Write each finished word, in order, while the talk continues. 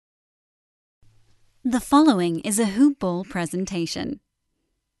The following is a Hoop Ball presentation.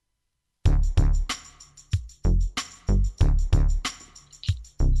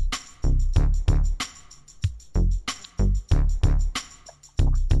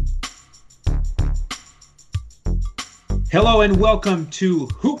 Hello and welcome to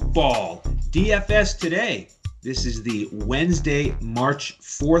Hoop Ball DFS Today. This is the Wednesday, March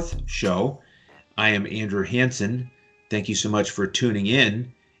 4th show. I am Andrew Hansen. Thank you so much for tuning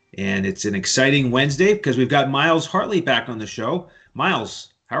in. And it's an exciting Wednesday because we've got Miles Hartley back on the show.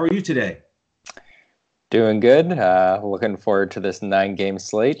 Miles, how are you today? Doing good. Looking forward to this 9-game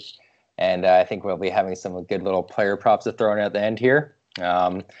slate. And I think we'll be having some good little player props to throw in at the end here.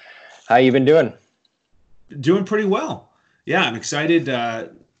 How you been doing? Doing pretty well. Yeah, I'm excited.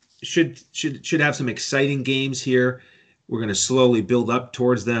 Should have some exciting games here. We're going to slowly build up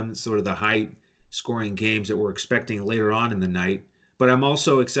towards them, sort of the high-scoring games that we're expecting later on in the night. But I'm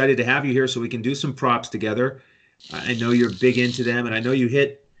also excited to have you here so we can do some props together. I know you're big into them, and I know you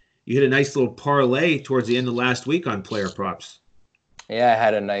hit a nice little parlay towards the end of last week on player props. Yeah, I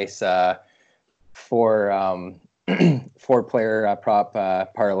had a nice four player prop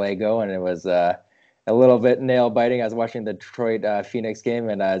parlay go, and it was a little bit nail biting. I was watching the Detroit Phoenix game,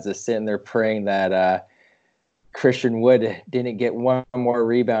 and I was just sitting there praying that Christian Wood didn't get one more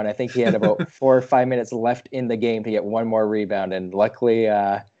rebound. I think he had about 4 or 5 minutes left in the game to get one more rebound, and luckily,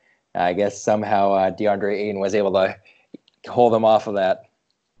 I guess somehow DeAndre Ayton was able to hold him off of that.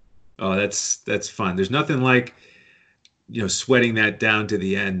 Oh, that's fun. There's nothing like sweating that down to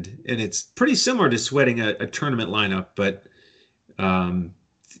the end, and it's pretty similar to sweating a tournament lineup, but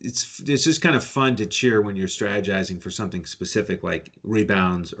it's just kind of fun to cheer when you're strategizing for something specific like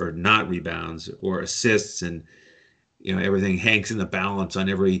rebounds or not rebounds or assists, and everything hangs in the balance on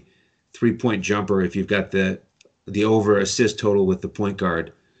every 3-point jumper if you've got the over assist total with the point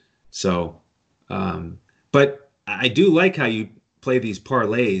guard. So, but I do like how you play these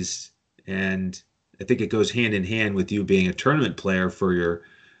parlays, and I think it goes hand in hand with you being a tournament player for your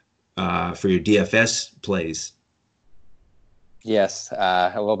DFS plays. Yes,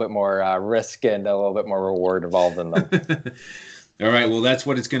 a little bit more risk and a little bit more reward involved in them. All right, well, that's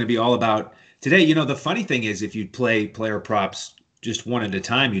what it's going to be all about today. The funny thing is, if you play player props just one at a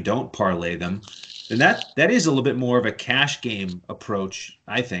time, you don't parlay them, then that is a little bit more of a cash game approach,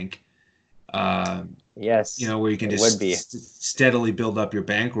 I think. Yes, where you can just steadily build up your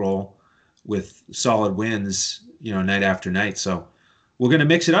bankroll with solid wins, night after night. So we're going to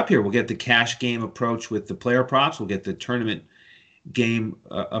mix it up here. We'll get the cash game approach with the player props. We'll get the tournament game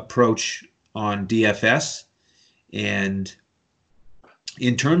approach on DFS. And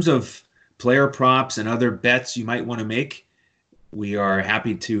in terms of player props and other bets you might want to make, we are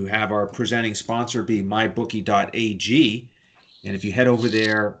happy to have our presenting sponsor be mybookie.ag. And if you head over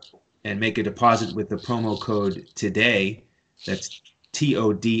there and make a deposit with the promo code TODAY, that's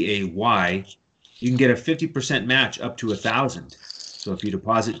TODAY, you can get a 50% match up to $1,000. So if you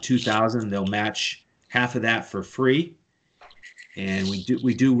deposit $2,000, they'll match half of that for free. And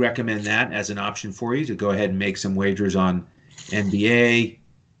we do recommend that as an option for you to go ahead and make some wagers on NBA,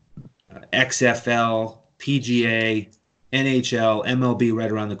 XFL, PGA, NHL, MLB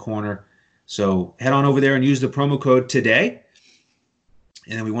right around the corner. So head on over there and use the promo code TODAY.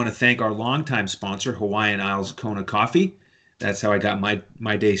 And then we want to thank our longtime sponsor, Hawaiian Isles Kona Coffee. That's how I got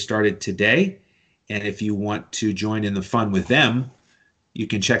my day started today. And if you want to join in the fun with them, you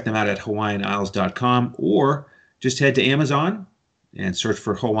can check them out at hawaiianisles.com or just head to Amazon and search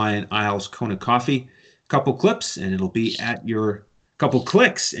for Hawaiian Isles Kona Coffee. Couple clips and it'll be at your couple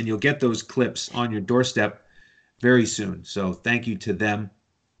clicks, and you'll get those clips on your doorstep very soon. So thank you to them.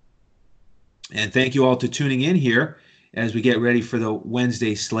 And thank you all to tuning in here as we get ready for the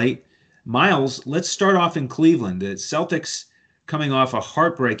Wednesday slate. Miles, let's start off in Cleveland. The Celtics coming off a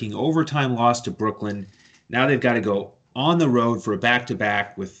heartbreaking overtime loss to Brooklyn. Now they've got to go on the road for a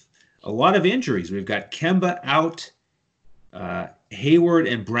back-to-back with a lot of injuries. We've got Kemba out. Hayward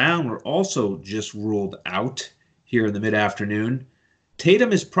and Brown were also just ruled out here in the mid-afternoon.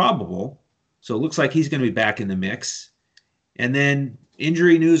 Tatum is probable, so it looks like he's going to be back in the mix. And then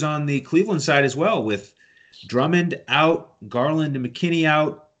injury news on the Cleveland side as well, with Drummond out, Garland and McKinney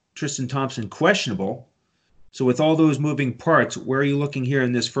out, Tristan Thompson questionable. So with all those moving parts, where are you looking here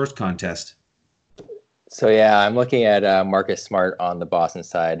in this first contest? So yeah, I'm looking at Marcus Smart on the Boston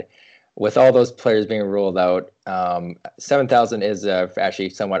side. With all those players being ruled out, 7,000 is actually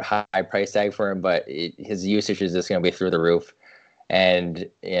somewhat high price tag for him, but his usage is just going to be through the roof. And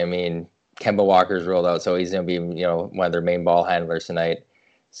I mean, Kemba Walker's ruled out, so he's going to be one of their main ball handlers tonight.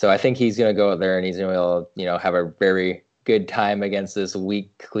 So I think he's going to go out there and he's going to have a very good time against this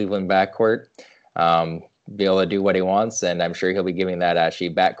weak Cleveland backcourt. be able to do what he wants, and I'm sure he'll be giving that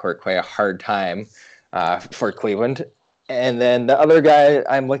actually backcourt quite a hard time for Cleveland. And then the other guy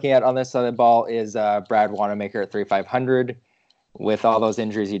I'm looking at on this side of the ball is Brad Wanamaker at 3,500. With all those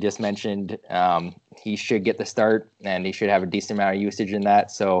injuries you just mentioned, he should get the start, and he should have a decent amount of usage in that.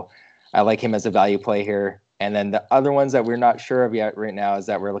 So I like him as a value play here. And then the other ones that we're not sure of yet right now is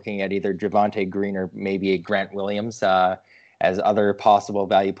that we're looking at either Javonte Green or maybe a Grant Williams as other possible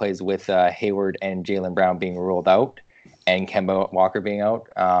value plays, with Hayward and Jaylen Brown being ruled out and Kemba Walker being out.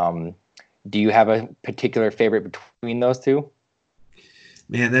 Do you have a particular favorite between those two?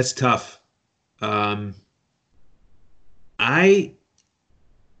 Man, that's tough.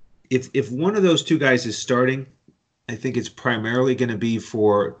 If one of those two guys is starting, I think it's primarily going to be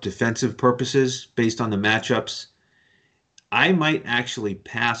for defensive purposes based on the matchups. I might actually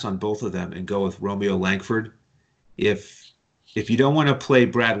pass on both of them and go with Romeo Langford. If you don't want to play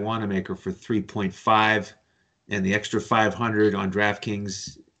Brad Wanamaker for 3.5 and the extra 500 on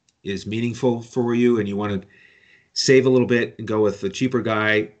DraftKings is meaningful for you, and you want to save a little bit and go with the cheaper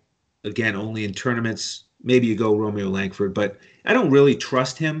guy, again, only in tournaments, maybe you go Romeo Langford, but I don't really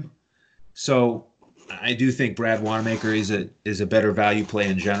trust him. So I do think Brad Wanamaker is a better value play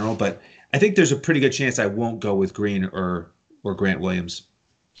in general, but I think there's a pretty good chance I won't go with Green or Grant Williams.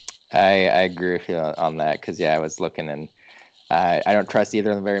 I agree with you on that, because, I was looking, and I don't trust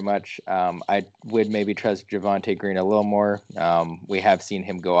either of them very much. I would maybe trust Javonte Green a little more. We have seen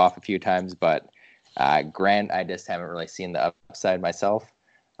him go off a few times, but Grant, I just haven't really seen the upside myself.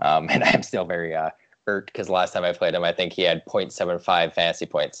 And I'm still very irked, because last time I played him, I think he had 0.75 fantasy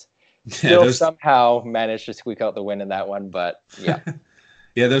points. Still somehow managed to squeak out the win in that one, but yeah.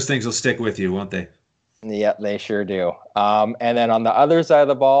 Yeah, those things will stick with you, won't they? Yeah, they sure do. And then on the other side of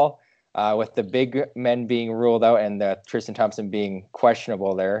the ball, with the big men being ruled out and Tristan Thompson being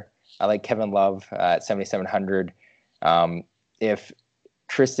questionable there, I like Kevin Love at 7,700. If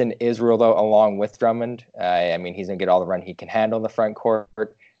Tristan is ruled out along with Drummond, I mean, he's going to get all the run he can handle in the front court.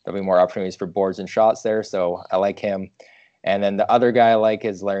 There'll be more opportunities for boards and shots there, so I like him. And then the other guy I like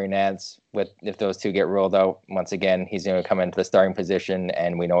is Larry Nance. If those two get ruled out, once again, he's going to come into the starting position,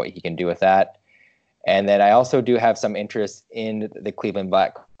 and we know what he can do with that. And then I also do have some interest in the Cleveland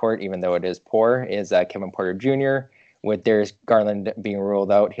backcourt, even though it is poor, is Kevin Porter Jr. With Darius Garland being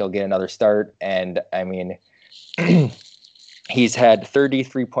ruled out, he'll get another start. And, I mean, he's had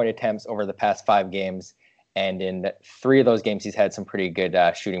 33-point attempts over the past 5 games, and in 3 of those games, he's had some pretty good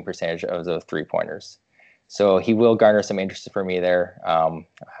shooting percentage of those 3-pointers. So he will garner some interest for me there. How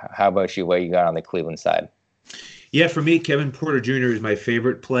about you? What you got on the Cleveland side? Yeah, for me, Kevin Porter Jr. is my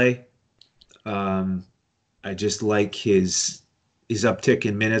favorite play. I just like his uptick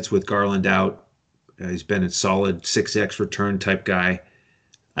in minutes with Garland out. He's been a solid 6x return type guy.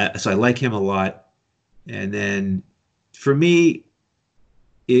 So I like him a lot. And then for me,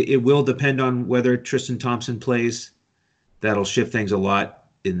 it will depend on whether Tristan Thompson plays. That'll shift things a lot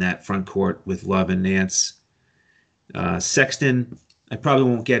in that front court with Love and Nance. Sexton, I probably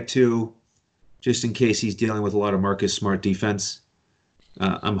won't get to, just in case he's dealing with a lot of Marcus Smart defense.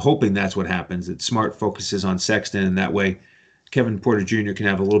 I'm hoping that's what happens, that Smart focuses on Sexton, and that way Kevin Porter Jr. can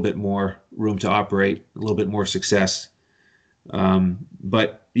have a little bit more room to operate, a little bit more success.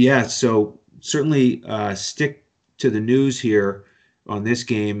 But yeah, so certainly stick to the news here on this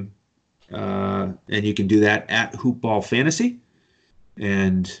game, and you can do that at Hoopball Fantasy.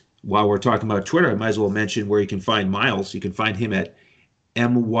 And while we're talking about Twitter, I might as well mention where you can find Miles. You can find him at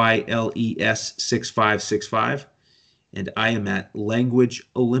MYLES6565, and I am at Language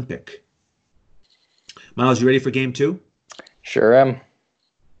Olympic. Miles, you ready for game 2? Sure am.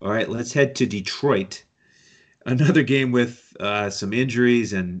 All right, let's head to Detroit. Another game with some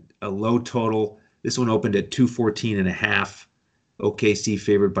injuries and a low total. This one opened at 214.5. OKC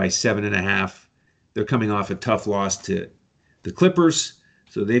favored by 7.5. They're coming off a tough loss to the Clippers,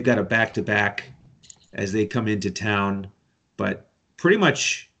 so they've got a back-to-back as they come into town. But pretty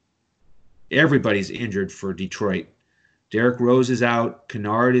much everybody's injured for Detroit. Derrick Rose is out.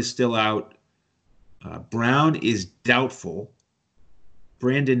 Kennard is still out. Brown is doubtful.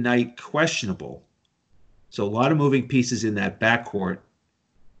 Brandon Knight questionable. So a lot of moving pieces in that backcourt.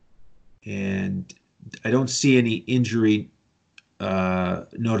 And I don't see any injury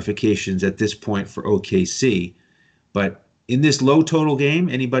notifications at this point for OKC. But in this low total game,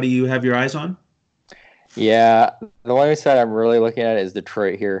 anybody you have your eyes on? Yeah, the only side I'm really looking at is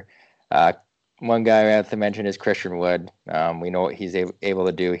Detroit here. One guy I have to mention is Christian Wood. We know what he's able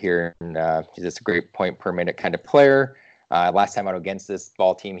to do here, and he's just a great point per minute kind of player. Last time out against this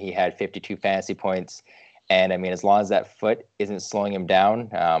ball team, he had 52 fantasy points, And I mean, as long as that foot isn't slowing him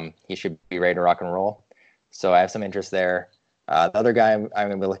down, he should be ready to rock and roll. So I have some interest there. The other guy I'm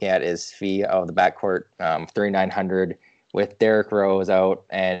going to be looking at is Fee of the backcourt, 3,900 with Derrick Rose out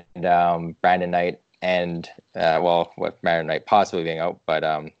and Brandon Knight and, with Brandon Knight possibly being out, but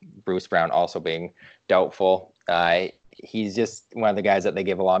Bruce Brown also being doubtful. He's just one of the guys that they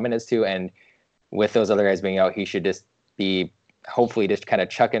give a lot of minutes to, and with those other guys being out, he should just be hopefully just kind of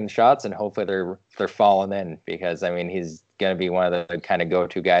chucking shots, and hopefully they're falling in, because I mean he's going to be one of the kind of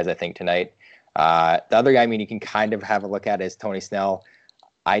go-to guys I think tonight. The other guy, I mean, you can kind of have a look at is Tony Snell.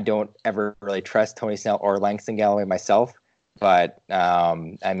 I don't ever really trust Tony Snell or Langston Galloway myself, but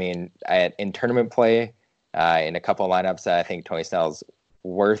I mean, in tournament play, in a couple of lineups, I think Tony Snell's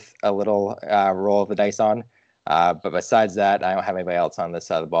worth a little roll of the dice on. But besides that, I don't have anybody else on this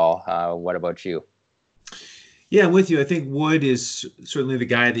side of the ball. What about you? Yeah, I'm with you. I think Wood is certainly the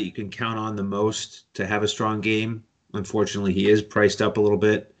guy that you can count on the most to have a strong game. Unfortunately, he is priced up a little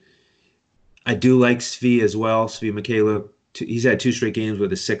bit. I do like Svi as well. Svi Mikhaylo, he's had 2 straight games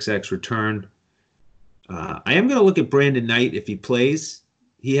with a 6x return. I am going to look at Brandon Knight if he plays.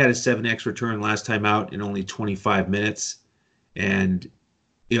 He had a 7x return last time out in only 25 minutes. And,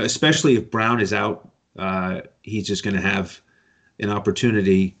 especially if Brown is out, he's just going to have an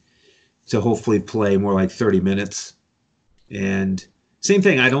opportunity to hopefully play more like 30 minutes. And same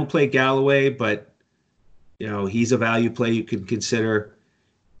thing, I don't play Galloway, but, he's a value play you can consider.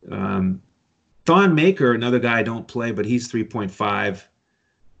 Thon Maker, another guy I don't play, but he's 3.5.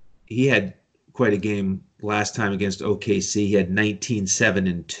 He had quite a game last time against OKC. He had 19, 7,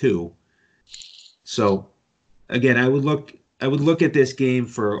 and 2. So again, I would look at this game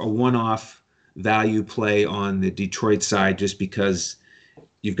for a one-off value play on the Detroit side, just because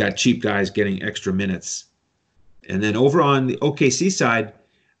you've got cheap guys getting extra minutes. And then over on the OKC side,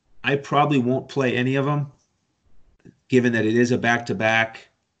 I probably won't play any of them, given that it is a back-to-back.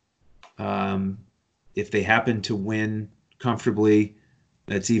 If they happen to win comfortably,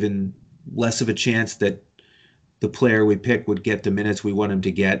 that's even less of a chance that the player we pick would get the minutes we want him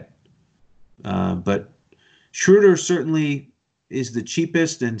to get. But Schroeder certainly is the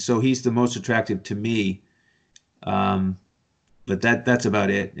cheapest, and so he's the most attractive to me. But that's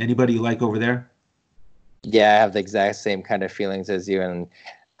about it. Anybody you like over there? Yeah, I have the exact same kind of feelings as you. And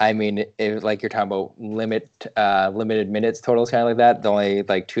I mean, like you're talking about limited minutes totals, kind of like that. The only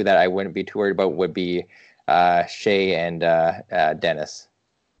 2 that I wouldn't be too worried about would be Shea and Dennis.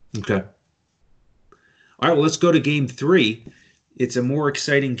 Okay. All right, well, let's go to game 3. It's a more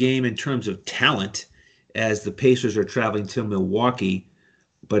exciting game in terms of talent, as the Pacers are traveling to Milwaukee,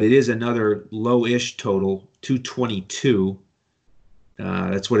 but it is another low-ish total, 222.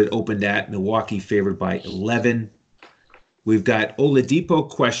 That's what it opened at. Milwaukee favored by 11. We've got Oladipo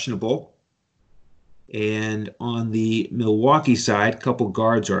questionable. And on the Milwaukee side, a couple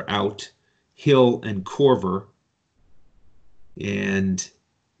guards are out, Hill and Korver. And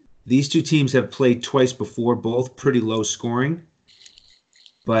these two teams have played twice before, both pretty low scoring.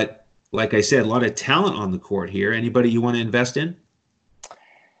 But like I said, a lot of talent on the court here. Anybody you want to invest in?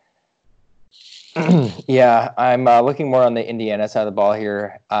 Yeah, I'm looking more on the Indiana side of the ball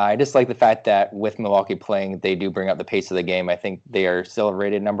here. I just like the fact that with Milwaukee playing, they do bring up the pace of the game. I think they are still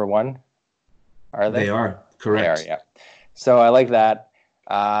rated number 1. Are they? They are, correct. They are, yeah. So I like that.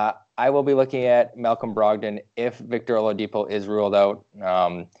 I will be looking at Malcolm Brogdon if Victor Oladipo is ruled out.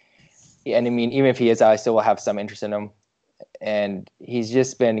 And I mean, even if he is, I still will have some interest in him. And he's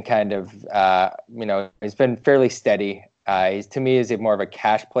just been kind of, he's been fairly steady. To me, is more of a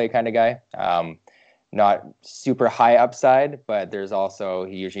cash play kind of guy. Not super high upside, but there's also,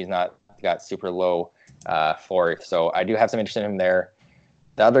 he usually is not got super low floor. So I do have some interest in him there.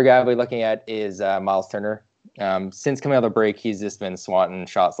 The other guy I'll be looking at is Miles Turner. Since coming out of the break, he's just been swatting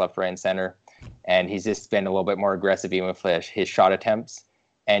shots left, right, and center. And he's just been a little bit more aggressive even with his shot attempts.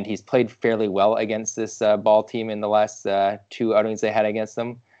 And he's played fairly well against this ball team in the last 2 outings they had against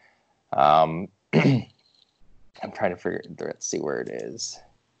them. I'm trying to let's see where it is.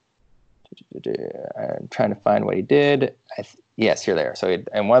 I'm trying to find what he did. Yes, you're there. So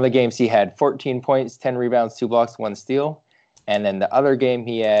in one of the games, he had 14 points, 10 rebounds, 2 blocks, 1 steal. And then the other game,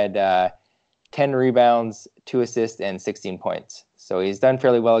 he had 10 rebounds, 2 assists, and 16 points. So he's done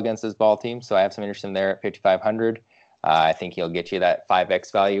fairly well against this ball team. So I have some interest in there at 5,500. I think he'll get you that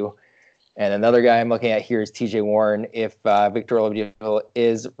 5x value. And another guy I'm looking at here is TJ Warren. If Victor Oladipo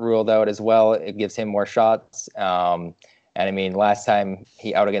is ruled out as well, it gives him more shots. And I mean, last time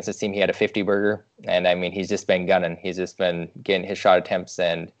he out against this team, he had a 50 burger. And I mean, he's just been gunning. He's just been getting his shot attempts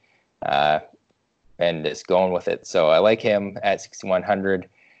and just going with it. So I like him at 6,100.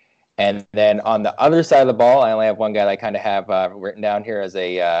 And then on the other side of the ball, I only have one guy that I kind of have written down here as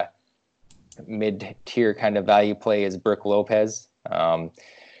a mid-tier kind of value play is Brook Lopez.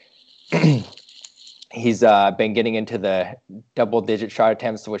 He's been getting into the double-digit shot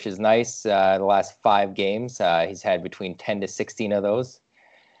attempts, which is nice. The last 5 games, he's had between 10 to 16 of those.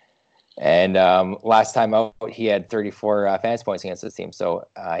 And last time out, he had 34 fantasy points against this team. So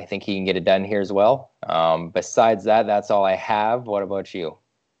I think he can get it done here as well. Besides that, that's all I have. What about you?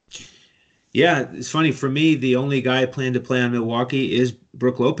 Yeah, it's funny. For me, the only guy I plan to play on Milwaukee is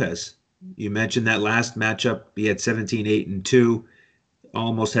Brook Lopez. You mentioned that last matchup. He had 17, 8, and 2.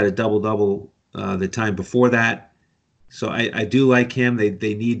 Almost had a double-double the time before that. So I do like him.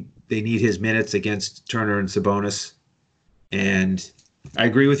 They need his minutes against Turner and Sabonis. And I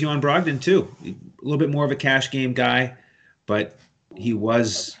agree with you on Brogdon, too. A little bit more of a cash game guy, but he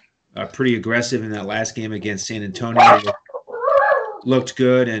was pretty aggressive in that last game against San Antonio. Looked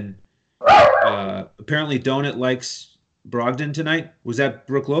good, and apparently Donut likes Brogdon tonight. Was that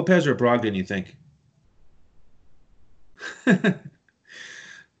Brook Lopez or Brogdon, you think? It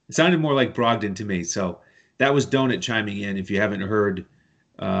sounded more like Brogdon to me. So that was Donut chiming in. If you haven't heard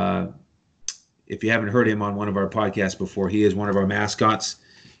him on one of our podcasts before, he is one of our mascots.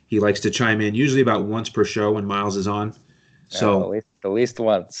 He likes to chime in usually about once per show when Miles is on. So at least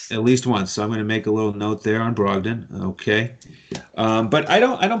once. At least once. So I'm going to make a little note there on Brogdon. Okay. But I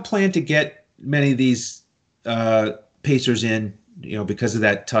don't plan to get many of these Pacers in, because of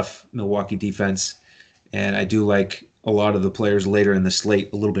that tough Milwaukee defense. And I do like a lot of the players later in the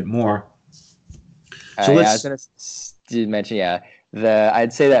slate a little bit more. So I was going to mention,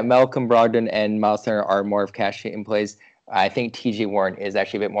 I'd say that Malcolm Brogdon and Miles Turner are more of cash game plays. I think TJ Warren is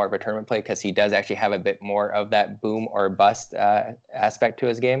actually a bit more of a tournament play because he does actually have a bit more of that boom or bust aspect to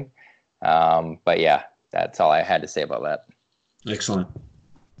his game. But yeah, that's all I had to say about that. Excellent.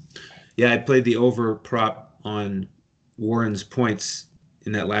 Yeah, I played the over prop on Warren's points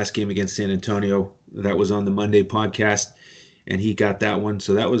in that last game against San Antonio. That was on the Monday podcast, and he got that one.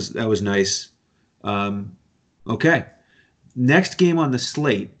 So that was nice. Okay. Next game on the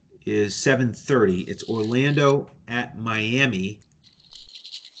slate is 7:30. It's Orlando at Miami.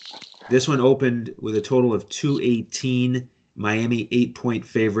 This one opened with a total of 218. Miami 8-point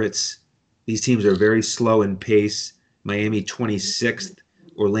favorites. These teams are very slow in pace. Miami 26th,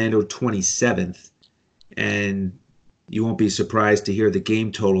 Orlando 27th. And you won't be surprised to hear the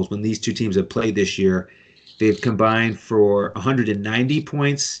game totals. When these two teams have played this year, they've combined for 190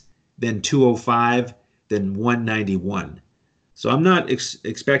 points, then 205, then 191. So I'm not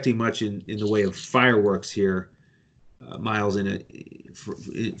expecting much in the way of fireworks here, Miles,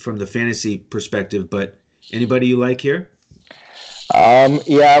 from the fantasy perspective. But anybody you like here?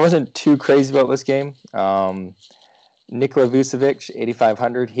 I wasn't too crazy about this game. Nikola Vucevic,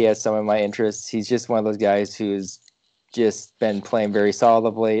 8,500. He has some of my interests. He's just one of those guys who's just been playing very solid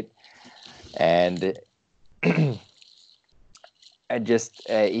of late. And I just,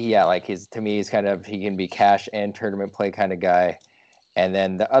 to me, he's kind of, he can be cash and tournament play kind of guy. And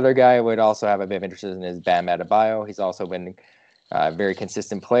then the other guy I would also have a bit of interest in is Bam Adebayo. He's also been a very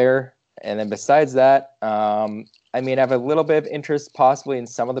consistent player. And then besides that, I have a little bit of interest possibly in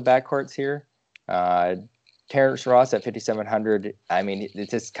some of the backcourts here. Terrence Ross at 5,700.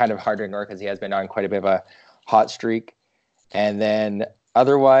 It's just kind of hard to ignore because he has been on quite a bit of a hot streak. And then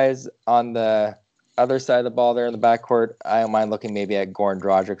otherwise, on the other side of the ball there in the backcourt, I don't mind looking maybe at Goran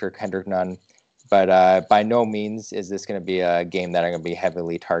Dragic or Kendrick Nunn. But by no means is this going to be a game that I'm going to be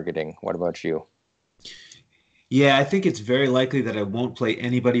heavily targeting. What about you? Yeah, I think it's very likely that I won't play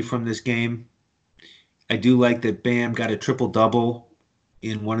anybody from this game. I do like that Bam got a triple-double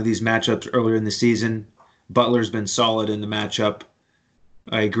in one of these matchups earlier in the season. Butler's been solid in the matchup.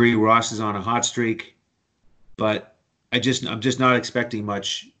 I agree Ross is on a hot streak, but I'm just not expecting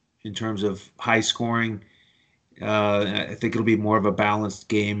much in terms of high scoring. I think it'll be more of a balanced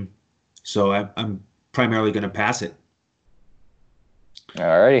game, so I'm primarily going to pass it.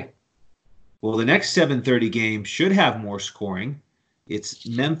 All righty. Well, the next 7:30 game should have more scoring. It's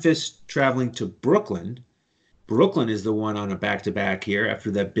Memphis traveling to Brooklyn. Brooklyn is the one on a back-to-back here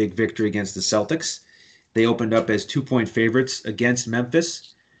after that big victory against the Celtics. They opened up as 2-point favorites against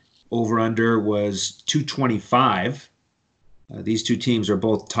Memphis. Over-under was 225. These two teams are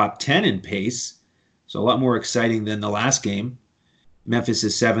both top 10 in pace, so a lot more exciting than the last game. Memphis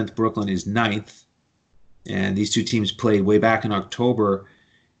is 7th, Brooklyn is 9th. And these two teams played way back in October.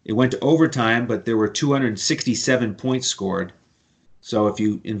 It went to overtime, but there were 267 points scored. So if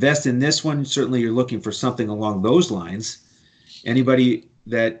you invest in this one, certainly you're looking for something along those lines. Anybody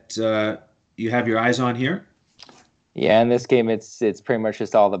that you have your eyes on here? Yeah, in this game, it's pretty much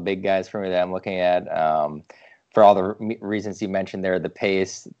just all the big guys for me that I'm looking at. For all the reasons you mentioned there, the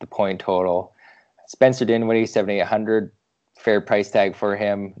pace, the point total. Spencer Dinwiddie, 7,800, fair price tag for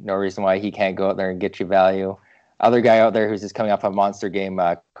him. No reason why he can't go out there and get you value. Other guy out there who's just coming off a monster game,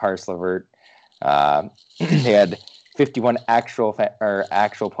 Karis LeVert. He had 51 actual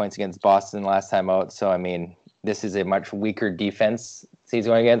points against Boston last time out. So I mean, this is a much weaker defense he's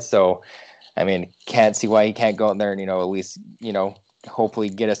going against. So I mean, can't see why he can't go out there and at least hopefully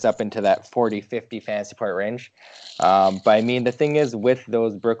get us up into that 40-50 fantasy point range. But I mean, the thing is with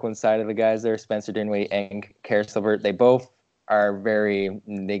those Brooklyn side of the guys there, Spencer Dinwiddie and Karis LeVert, they both are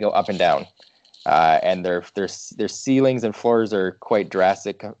they go up and down. And their ceilings and floors are quite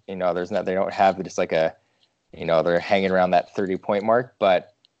drastic. They don't have just like they're hanging around that 30-point mark.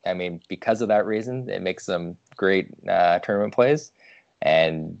 But I mean, because of that reason, it makes them great tournament plays.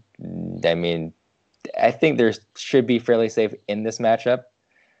 And I mean, I think there should be fairly safe in this matchup.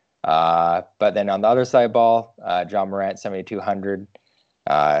 But then on the other side ball, Ja Morant, 7,200.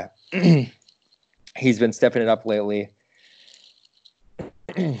 He's been stepping it up lately.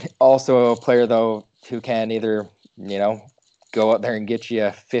 Also a player, though, who can either, go out there and get you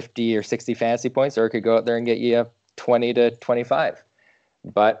 50 or 60 fantasy points, or could go out there and get you 20 to 25.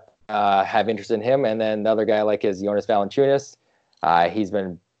 But have interest in him. And then the other guy I like is Jonas Valanciunas. He's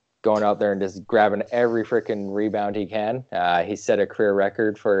been going out there and just grabbing every freaking rebound he can. He set a career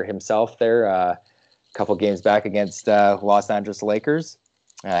record for himself there a couple games back against Los Angeles Lakers.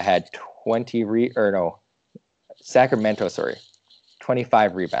 Had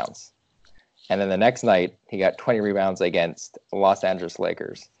 25 rebounds. And then the next night, he got 20 rebounds against Los Angeles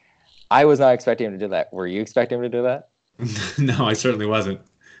Lakers. I was not expecting him to do that. Were you expecting him to do that? No, I certainly wasn't.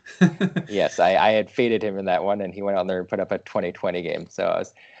 Yes, I had faded him in that one, and he went out there and put up a 20-20 game. So I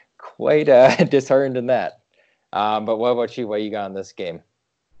was quite disheartened in that. But what about you? What you got in this game?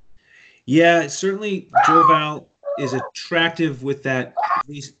 Yeah, certainly Joe Val is attractive with that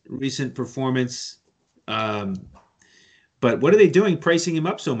recent performance. But what are they doing pricing him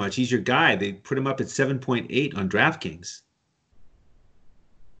up so much? He's your guy. They put him up at 7.8 on DraftKings.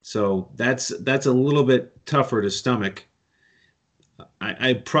 So that's a little bit tougher to stomach.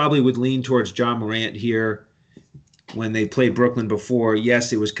 I probably would lean towards Ja Morant here. When they played Brooklyn before,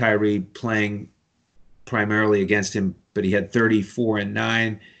 yes, it was Kyrie playing primarily against him, but he had 34 and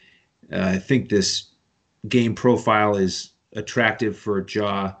 9. I think this game profile is attractive for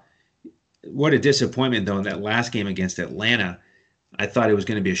Ja. What a disappointment, though, in that last game against Atlanta. I thought it was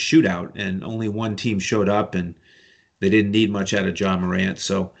going to be a shootout, and only one team showed up, and they didn't need much out of Ja Morant.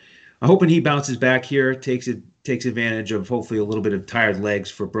 So I'm hoping he bounces back here, takes advantage of hopefully a little bit of tired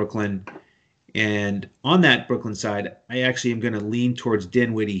legs for Brooklyn. And on that Brooklyn side, I actually am going to lean towards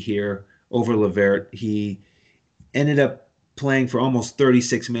Dinwiddie here over LeVert. He ended up playing for almost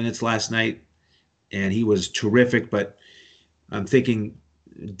 36 minutes last night, and he was terrific, but I'm thinking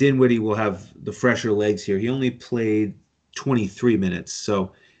Dinwiddie will have the fresher legs here. He only played 23 minutes,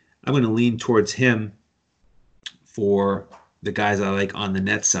 so I'm going to lean towards him for the guys I like on the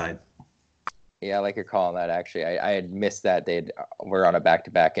net side. Yeah, I like your call on that, actually. I had missed that they were on a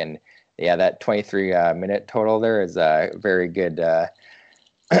back-to-back, and yeah, that 23-minute total there is a very good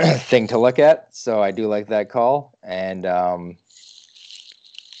thing to look at. So I do like that call. And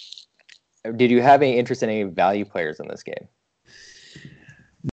did you have any interest in any value players in this game?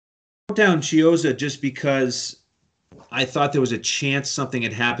 I put down Chiozza just because I thought there was a chance something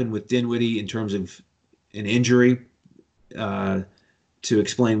had happened with Dinwiddie in terms of an injury to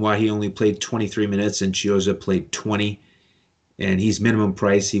explain why he only played 23 minutes and Chiozza played 20. And he's minimum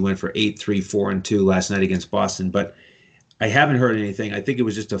price. He went for 8, 3, 4, and 2 last night against Boston. But I haven't heard anything. I think it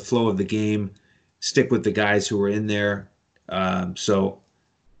was just a flow of the game. Stick with the guys who were in there. So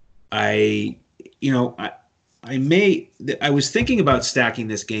I was thinking about stacking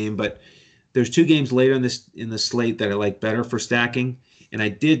this game, but there's 2 games later in the slate that I like better for stacking. And I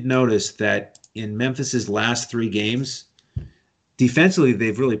did notice that in Memphis's last 3 games, defensively,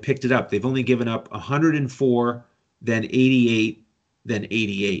 they've really picked it up. They've only given up 104, then 88, then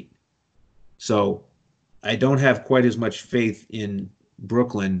 88. So I don't have quite as much faith in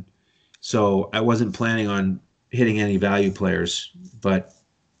Brooklyn. So I wasn't planning on hitting any value players, but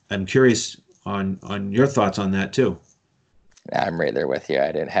I'm curious on your thoughts on that too. I'm right there with you.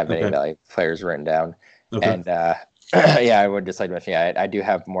 I didn't have any value players written down. Okay. And yeah, I would just like to mention, I do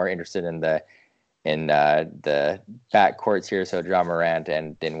have more interested in the back courts here. So Ja Morant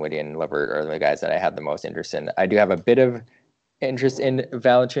and Dinwiddie and LeVert are the guys that I have the most interest in. I do have a bit of interest in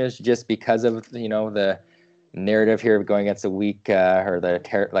Valanciunas just because of the narrative here of going against a weak or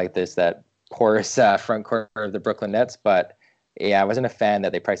the like this that porous front court of the Brooklyn Nets. But yeah, I wasn't a fan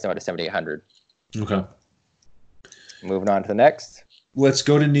that they priced him out at 7,800. Okay. Moving on to the next. Let's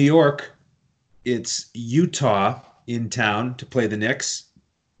go to New York. It's Utah in town to play the Knicks.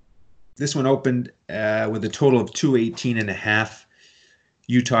 This one opened with a total of 218.5.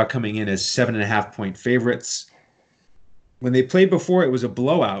 Utah coming in as 7.5-point favorites. When they played before, it was a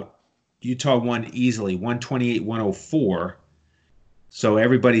blowout. Utah won easily, 128-104. So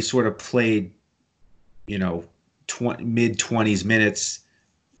everybody sort of played, mid-20s minutes.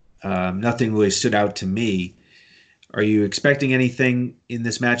 Nothing really stood out to me. Are you expecting anything in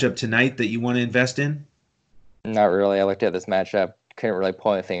this matchup tonight that you want to invest in? Not really. I looked at this matchup, couldn't really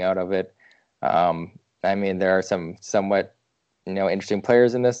pull anything out of it. There are some somewhat, interesting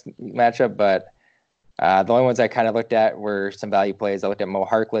players in this matchup, but the only ones I kind of looked at were some value plays. I looked at Mo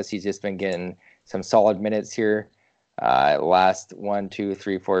Harkless. He's just been getting some solid minutes here. Last 1, 2,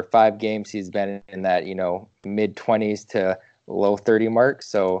 3, 4, 5 games, he's been in that, mid-20s to low 30 mark.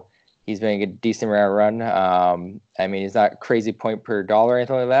 So he's been a decent run. He's not crazy point per dollar or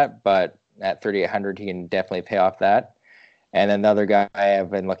anything like that, but at 3,800, he can definitely pay off that. And then the other guy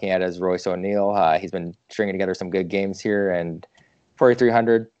I've been looking at is Royce O'Neal. He's been stringing together some good games here, and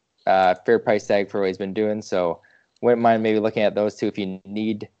 4,300, fair price tag for what he's been doing. So wouldn't mind maybe looking at those two if you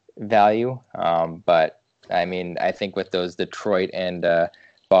need value. But I think with those Detroit and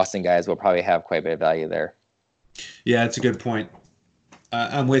Boston guys, we'll probably have quite a bit of value there. Yeah, that's a good point.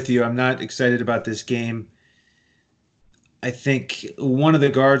 I'm with you. I'm not excited about this game. I think one of the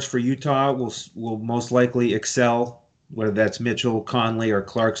guards for Utah will most likely excel, whether that's Mitchell, Conley, or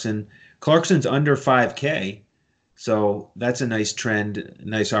Clarkson. Clarkson's under 5K, so that's a nice trend,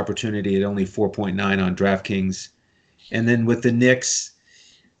 nice opportunity at only 4.9 on DraftKings. And then with the Knicks,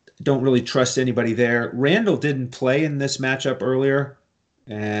 don't really trust anybody there. Randall didn't play in this matchup earlier,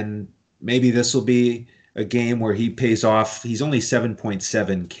 and maybe this will be a game where he pays off. He's only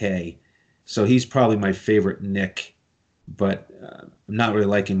 7.7K, so he's probably my favorite Knick, but I'm not really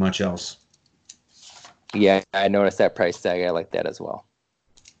liking much else. Yeah, I noticed that price tag. I like that as well.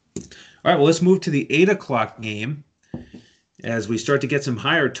 All right, well, let's move to the 8 o'clock game as we start to get some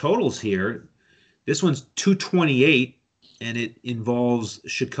higher totals here. This one's 228, and it involves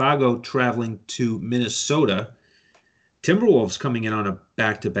Chicago traveling to Minnesota. Timberwolves coming in on a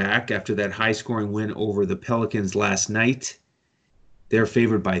back-to-back after that high-scoring win over the Pelicans last night. They're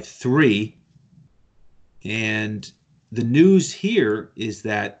favored by 3. And the news here is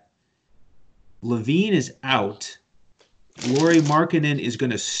that Levine is out. Lauri Markkanen is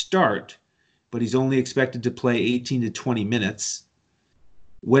going to start, but he's only expected to play 18 to 20 minutes.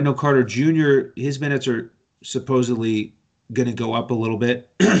 Wendell Carter Jr., his minutes are supposedly going to go up a little bit.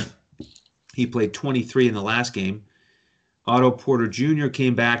 He played 23 in the last game. Otto Porter Jr.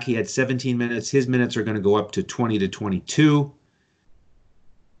 came back. He had 17 minutes. His minutes are going to go up to 20 to 22.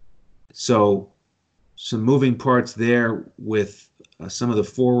 So some moving parts there with some of the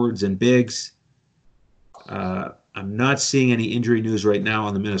forwards and bigs. I'm not seeing any injury news right now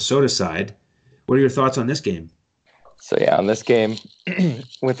on the Minnesota side. What are your thoughts on this game? So, yeah, on this game,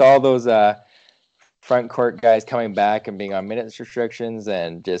 with all those front court guys coming back and being on minutes restrictions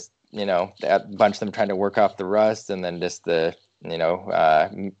and just, a bunch of them trying to work off the rust, and then just this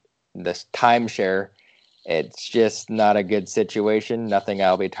timeshare, it's just not a good situation. Nothing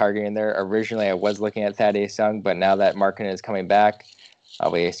I'll be targeting there. Originally, I was looking at Thaddeus Young, but now that Markkanen is coming back,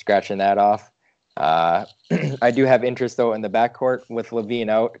 I'll be scratching that off. I do have interest, though, in the backcourt with Levine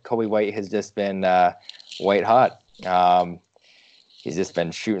out. Kobe White has just been white hot. He's just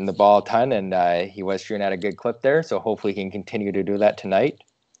been shooting the ball a ton, and he was shooting at a good clip there, so hopefully he can continue to do that tonight.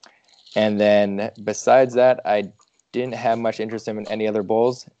 And then besides that, I didn't have much interest in any other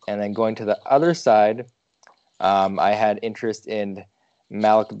Bulls. And then going to the other side, I had interest in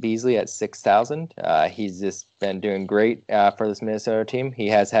Malik Beasley at 6,000. He's just been doing great for this Minnesota team. He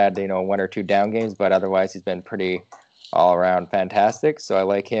has had 1 or 2 down games, but otherwise he's been pretty all around fantastic. So I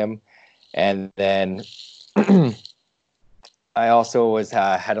like him. And then I also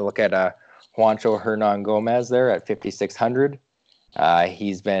had a look at Juancho Hernan Gomez there at 5,600.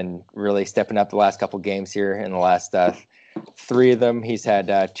 He's been really stepping up the last couple games here. In the last 3 of them, he's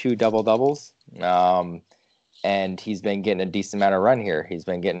had 2 double-doubles. And he's been getting a decent amount of run here. He's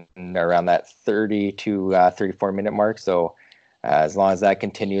been getting around that 30 to 34-minute mark. So as long as that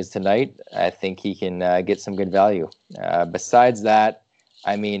continues tonight, I think he can get some good value. Besides that,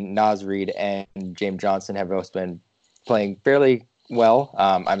 Naz Reid and James Johnson have both been playing fairly well.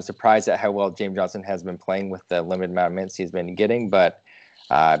 I'm surprised at how well James Johnson has been playing with the limited amount of minutes he's been getting. But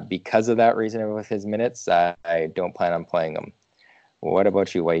because of that reason with his minutes, I don't plan on playing him. What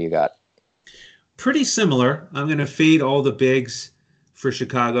about you? What you got? pretty similar. I'm going to fade all the bigs for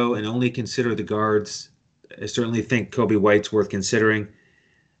Chicago and only consider the guards. I certainly think Kobe White's worth considering,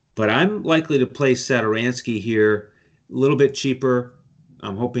 but I'm likely to play Satoransky here, a little bit cheaper.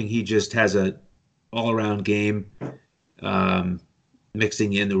 I'm hoping he just has a all-around game,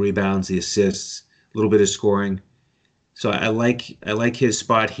 mixing in the rebounds, the assists, a little bit of scoring. So I like his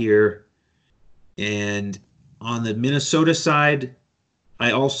spot here. And on the Minnesota side,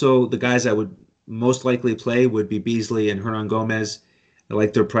 the guys I would most likely play would be Beasley and Hernan Gomez. I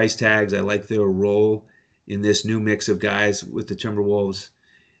like their price tags. I like their role in this new mix of guys with the Timberwolves.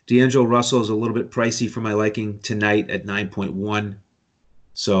 D'Angelo Russell is a little bit pricey for my liking tonight at 9.1.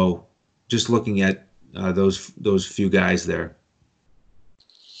 So just looking at those few guys there.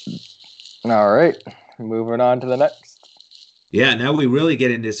 All right, moving on to the next. Yeah, now we really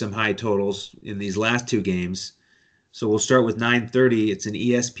get into some high totals in these last two games. So we'll start with 9:30. It's an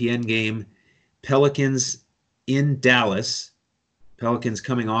ESPN game. Pelicans in Dallas. Pelicans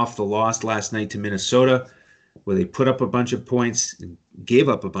coming off the loss last night to Minnesota, where they put up a bunch of points and gave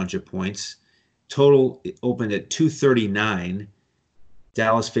up a bunch of points. Total opened at 239.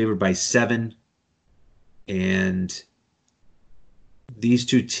 Dallas favored by 7. And these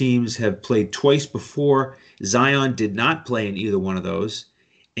two teams have played twice before. Zion did not play in either one of those.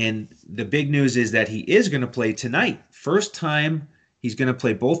 And the big news is that he is going to play tonight. First time he's going to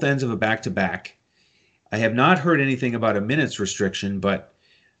play both ends of a back-to-back. I have not heard anything about a minutes restriction, but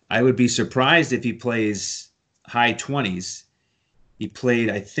I would be surprised if he plays high 20s. He played,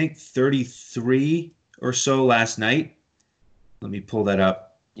 I think, 33 or so last night. Let me pull that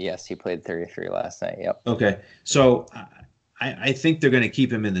up. Yes, he played 33 last night. Yep. Okay. So I think they're going to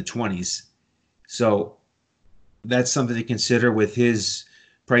keep him in the 20s. So that's something to consider with his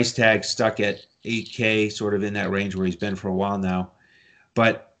price tag stuck at 8K, sort of in that range where he's been for a while now.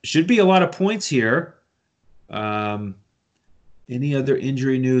 But should be a lot of points here. Any other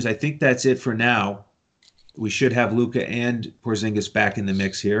injury news? I think that's it for now. We should have Luka and Porzingis back in the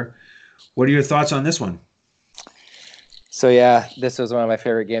mix here. What are your thoughts on this one? So yeah, this was one of my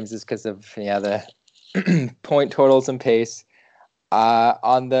favorite games just because of the point totals and pace.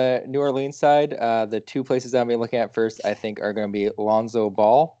 On the New Orleans side, the two places I'm going to be looking at first, I think, are going to be Lonzo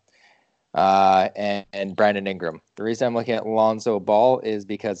Ball and Brandon Ingram. The reason I'm looking at Lonzo Ball is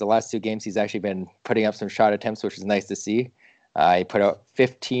because the last two games he's actually been putting up some shot attempts, which is nice to see. He put out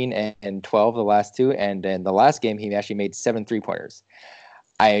 15 and 12 the last two, and in the last game he actually made 7 3-pointers.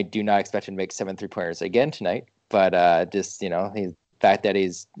 I do not expect him to make 7 3-pointers again tonight, but just the fact that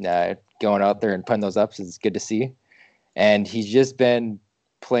he's going out there and putting those up is good to see. And he's just been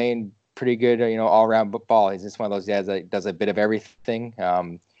playing pretty good, all-around ball. He's just one of those guys that does a bit of everything.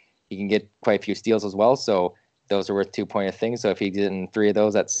 He can get quite a few steals as well, so those are worth 2-point things. So if he's getting 3 of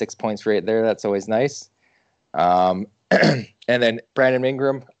those, that's 6 points right there. That's always nice. And then Brandon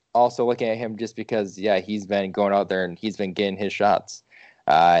Ingram, also looking at him just because, he's been going out there and he's been getting his shots.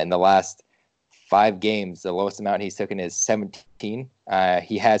 In the last 5 games, the lowest amount he's taken is 17.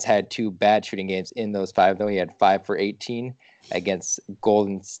 He has had 2 bad shooting games in those 5, though. He had 5 for 18 against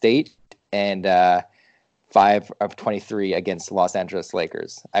Golden State and 5 of 23 against Los Angeles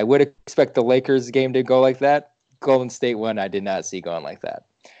Lakers. I would expect the Lakers game to go like that. Golden State one, I did not see going like that.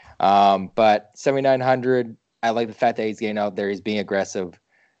 But 7,900, I like the fact that he's getting out there. He's being aggressive.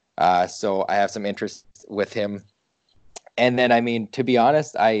 So I have some interest with him. And then, to be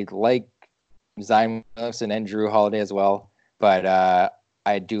honest, I like Zion Williamson and Drew Holiday as well. But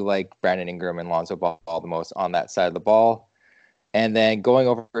I do like Brandon Ingram and Lonzo Ball the most on that side of the ball. And then going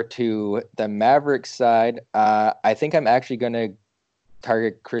over to the Mavericks side, I think I'm actually going to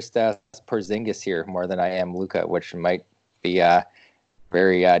target Kristaps Porzingis here more than I am Luka, which might be a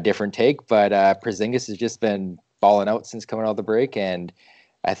very different take. But Porzingis has just been balling out since coming out of the break. And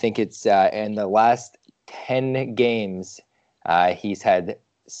I think it's in the last 10 games, he's had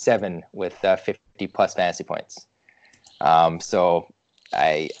 7 with 50-plus fantasy points. So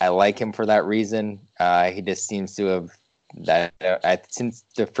I like him for that reason. He just seems to have since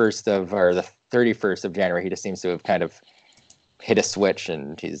the 31st of January, he just seems to have kind of hit a switch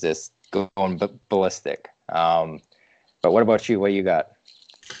and he's just going ballistic. But what about you? What you got?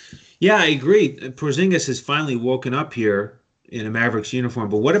 Yeah, I agree. Porzingis has finally woken up here in a Mavericks uniform.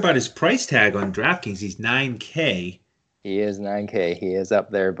 But what about his price tag on DraftKings? He's 9K. He is 9K. He is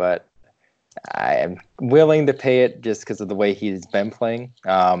up there, but I am willing to pay it just because of the way he's been playing.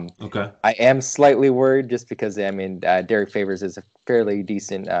 Okay. I am slightly worried just because, Derek Favors is a fairly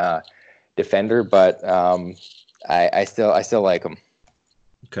decent defender, but I still like him.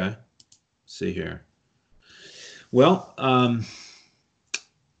 Okay. Let's see here. Well,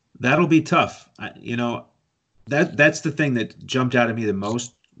 That'll be tough. That's the thing that jumped out at me the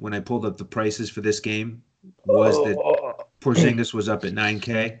most when I pulled up the prices for this game was that Porzingis was up at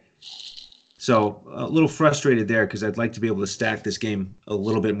 9K. So a little frustrated there because I'd like to be able to stack this game a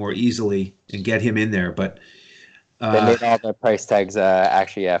little bit more easily and get him in there. But they made all the price tags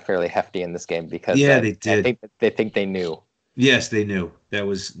actually fairly hefty in this game because they did. I think they knew. Yes, they knew. That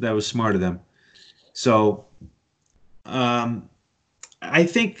was smart of them. So I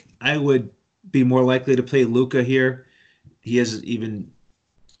think I would be more likely to play Luka here. He is even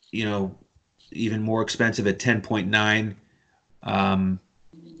more expensive at 10.9.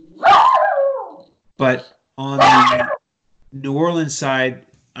 But on the New Orleans side,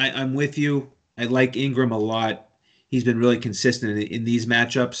 I'm with you. I like Ingram a lot. He's been really consistent in these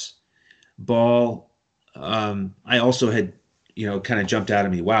matchups. Ball, I also had, kind of jumped out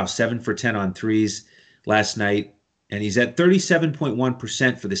at me. Wow, 7 for 10 on threes last night. And he's at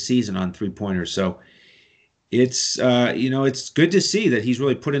 37.1% for the season on three-pointers. So it's, it's good to see that he's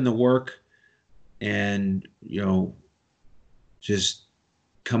really put in the work and, just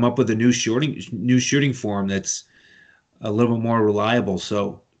come up with a new shooting form that's a little bit more reliable.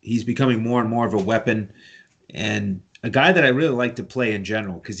 So he's becoming more and more of a weapon and a guy that I really like to play in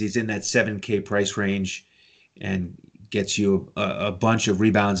general because he's in that 7K price range and gets you a bunch of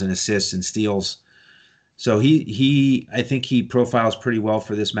rebounds and assists and steals. So I think he profiles pretty well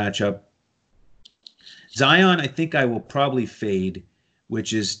for this matchup. Zion, I think I will probably fade,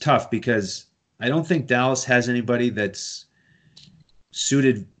 which is tough because I don't think Dallas has anybody that's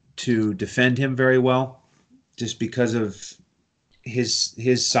suited to defend him very well, just because of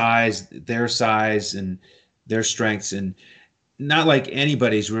his size, their size, and their strengths, and not like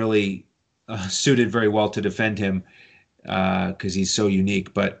anybody's really suited very well to defend him because he's so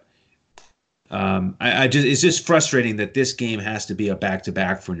unique. But it's just frustrating that this game has to be a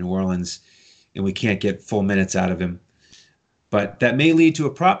back-to-back for New Orleans, and we can't get full minutes out of him. But that may lead to a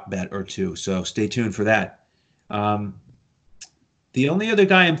prop bet or two, so stay tuned for that. The only other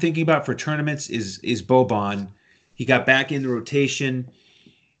guy I'm thinking about for tournaments is Boban. He got back in the rotation,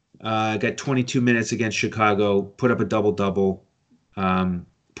 got 22 minutes against Chicago, put up a double-double.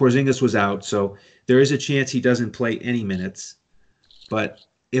 Porzingis was out, so there is a chance he doesn't play any minutes. But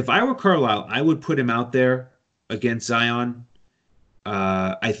if I were Carlisle, I would put him out there against Zion.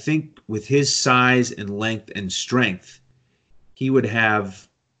 I think with his size and length and strength, he would have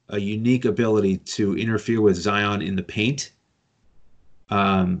a unique ability to interfere with Zion in the paint.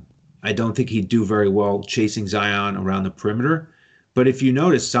 I don't think he'd do very well chasing Zion around the perimeter. But if you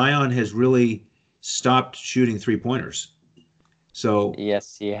notice, Zion has really stopped shooting three-pointers. So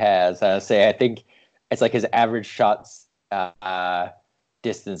yes, he has. I think it's like his average shots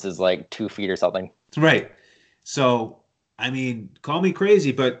distance is like 2 feet or something. Right. So, call me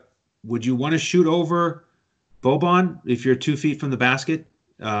crazy, but would you want to shoot over Boban if you're 2 feet from the basket?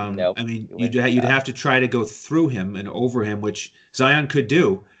 No. You'd have to try to go through him and over him, which Zion could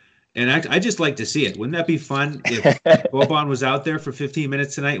do. And I just like to see it. Wouldn't that be fun if Boban was out there for 15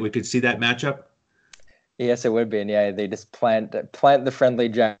 minutes tonight? We could see that matchup. Yes, it would be. And yeah, they just plant the friendly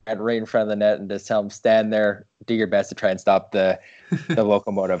giant right in front of the net and just tell them stand there, do your best to try and stop the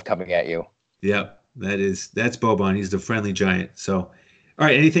locomotive coming at you. Yep, that's Boban. He's the friendly giant. So, all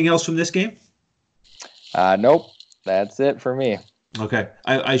right. Anything else from this game? Nope. That's it for me. Okay.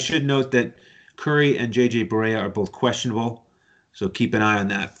 I should note that Curry and JJ Barea are both questionable, so keep an eye on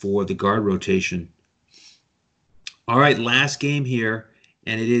that for the guard rotation. All right, last game here,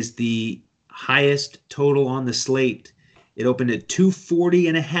 and it is the highest total on the slate. It opened at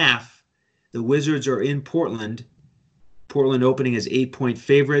 240.5. The Wizards are in Portland. Portland opening as 8-point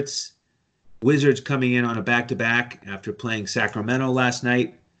favorites. Wizards coming in on a back-to-back after playing Sacramento last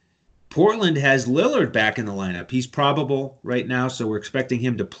night. Portland has Lillard back in the lineup. He's probable right now, so we're expecting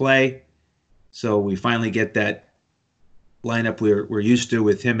him to play. So we finally get that lineup we're used to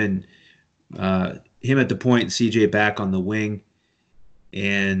with him and him at the point, CJ back on the wing.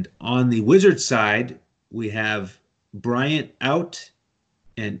 And on the Wizards side, we have Bryant out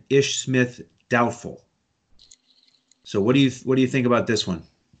and Ish Smith doubtful. So what do you think about this one?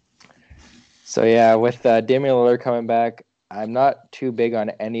 So yeah, with Damian Lillard coming back, I'm not too big on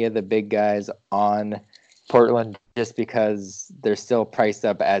any of the big guys on Portland just because they're still priced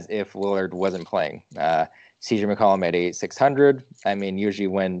up as if Lillard wasn't playing. CJ McCollum at 8,600. Usually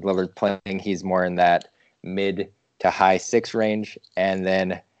when Lillard's playing, he's more in that mid to high 6 range. And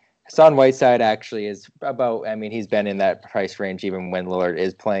then Hassan Whiteside actually is about, he's been in that price range even when Lillard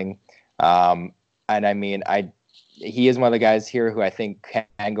is playing. He is one of the guys here who I think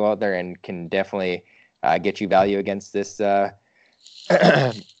can go out there and can definitely get you value against this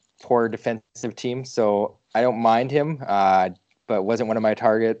poor defensive team, so I don't mind him, but wasn't one of my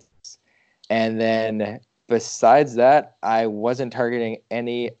targets. And then besides that, I wasn't targeting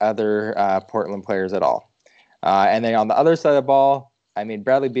any other Portland players at all. And then on the other side of the ball, I mean,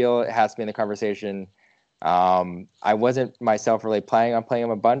 Bradley Beal has to be in the conversation. I wasn't myself really planning on playing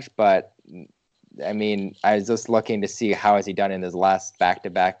him a bunch, but I mean, I was just looking to see how has he done in his last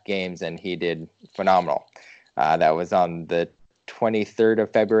back-to-back games, and he did phenomenal. That was on the 23rd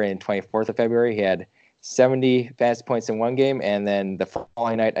of February and 24th of February. He had 70 fantasy points in one game, and then the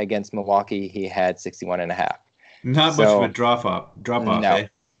following night against Milwaukee, he had 61.5. Not much of a drop off, no,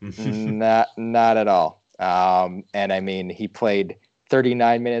 eh? not at all. And I mean, he played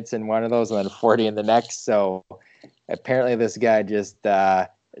 39 minutes in one of those, and then 40 in the next. So apparently, this guy just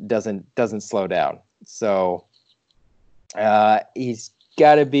doesn't slow down. So he's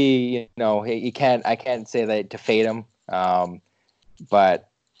got to be, I can't say that to fade him, but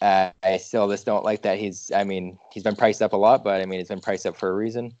I still just don't like that. He's been priced up a lot, but I mean, he's been priced up for a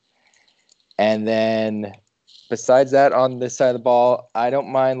reason. And then besides that, on this side of the ball, I don't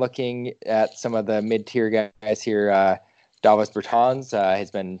mind looking at some of the mid-tier guys here. Davis Bertans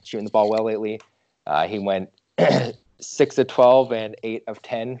has been shooting the ball well lately. He went 6 of 12 and 8 of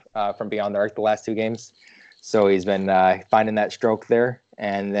 10 from beyond the arc the last two games. So he's been finding that stroke there.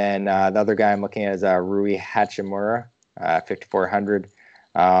 And then the other guy I'm looking at is Rui Hachimura, 5,400.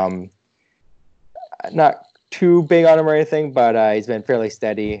 Not too big on him or anything, but he's been fairly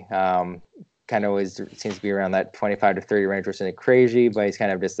steady. Kind of always seems to be around that 25 to 30 range, which isn't crazy, but he's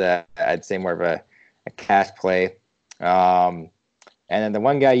kind of just I'd say more of a cash play. And then the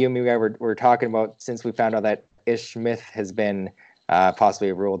one guy you and me were talking about, since we found out that Ish Smith has been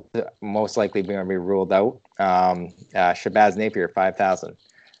possibly most likely going to be ruled out. Shabazz Napier, 5,000.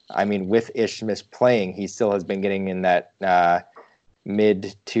 I mean, with Ish Smith playing, he still has been getting in that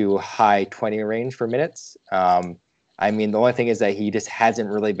mid to high 20 range for minutes. I mean, the only thing is that he just hasn't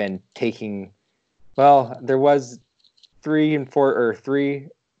really been taking. Well, there was 3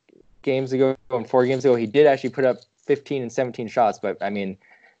 games ago and 4 games ago, he did actually put up 15 and 17 shots, but I mean,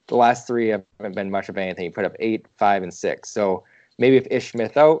 the last 3 haven't been much of anything. He put up 8, 5, and 6. So maybe if Ish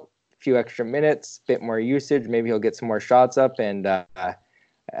Smith out, a few extra minutes, bit more usage, maybe he'll get some more shots up and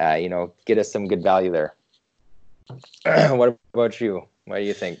get us some good value there. What about you? What do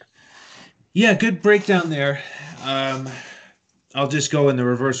you think? Yeah, good breakdown there. I'll just go in the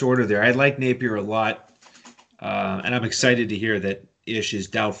reverse order there. I like Napier a lot, and I'm excited to hear that Ish is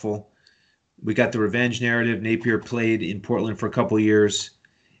doubtful. We got the revenge narrative. Napier played in Portland for a couple years,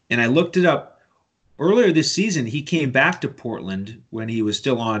 and I looked it up. Earlier this season, he came back to Portland when he was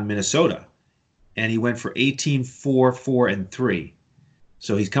still on Minnesota, and he went for 18, 4, 4, and 3.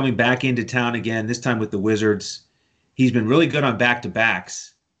 So he's coming back into town again, this time with the Wizards. He's been really good on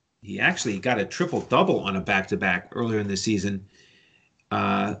back-to-backs. He actually got a triple-double on a back-to-back earlier in the season.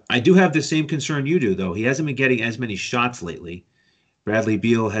 I do have the same concern you do, though. He hasn't been getting as many shots lately. Bradley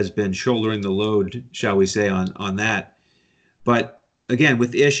Beal has been shouldering the load, shall we say, on that. But, again,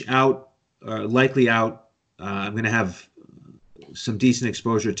 with Ish out, likely out, I'm going to have some decent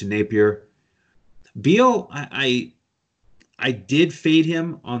exposure to Napier. Beal, I did fade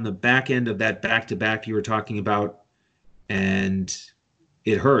him on the back end of that back-to-back you were talking about, and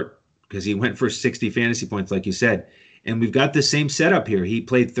it hurt because he went for 60 fantasy points, like you said. And we've got the same setup here. He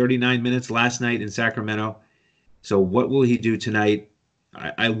played 39 minutes last night in Sacramento. So what will he do tonight?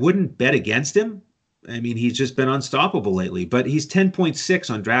 I wouldn't bet against him. I mean, he's just been unstoppable lately. But he's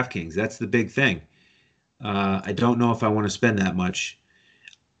 10.6 on DraftKings. That's the big thing. I don't know if I want to spend that much.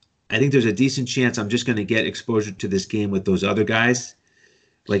 I think there's a decent chance I'm just going to get exposure to this game with those other guys.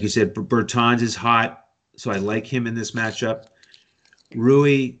 Like you said, Bertans is hot, so I like him in this matchup.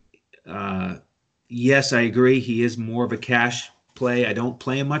 Rui, yes, I agree. He is more of a cash play. I don't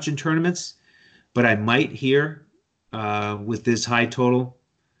play him much in tournaments, but I might here with this high total.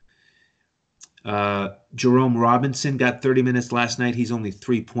 Jerome Robinson got 30 minutes last night. He's only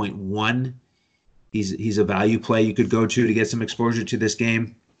 3.1. He's a value play you could go to get some exposure to this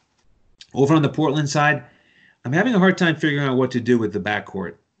game. Over on the Portland side, I'm having a hard time figuring out what to do with the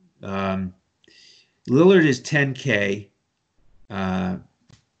backcourt. Lillard is 10K.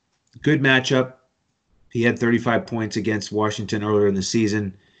 Good matchup. He had 35 points against Washington earlier in the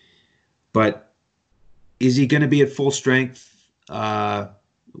season. But is he going to be at full strength?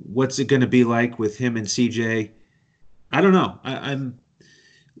 What's it going to be like with him and CJ? I don't know. I'm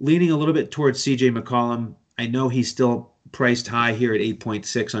leaning a little bit towards CJ McCollum. I know he's still priced high here at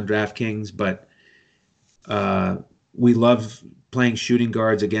 8.6 on DraftKings, but we love playing shooting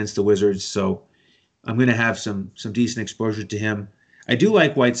guards against the Wizards, so I'm going to have some decent exposure to him. I do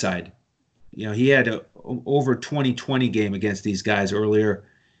like Whiteside. He had a over 2020 game against these guys earlier.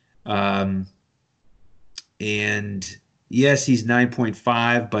 And yes, he's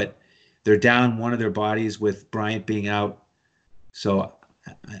 9.5, but they're down one of their bodies with Bryant being out. So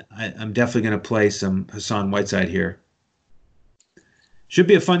I'm definitely going to play some Hassan Whiteside here. Should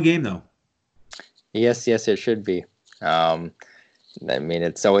be a fun game, though. Yes, it should be.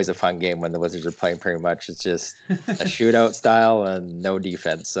 It's always a fun game when the Wizards are playing pretty much. It's just a shootout style and no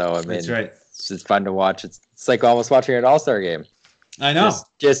defense. So, That's right. It's just fun to watch. It's like almost watching an all-star game. I know.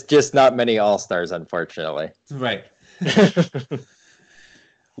 Just not many all-stars, unfortunately. Right.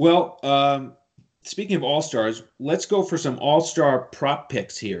 Well, speaking of all-stars, let's go for some all-star prop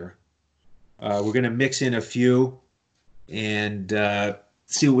picks here. We're going to mix in a few and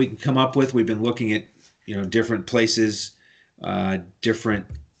see what we can come up with. We've been looking at, different places, different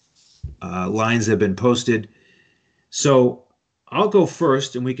lines that have been posted. So I'll go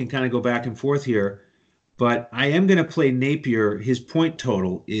first, and we can kind of go back and forth here. But I am going to play Napier. His point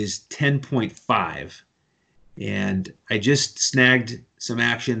total is 10.5. And I just snagged some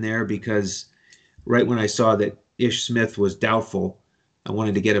action there because right when I saw that Ish Smith was doubtful, I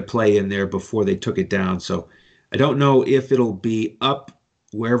wanted to get a play in there before they took it down. So I don't know if it'll be up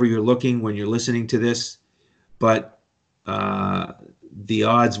wherever you're looking when you're listening to this, but the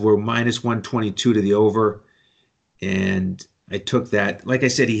odds were minus 122 to the over. And I took that. Like I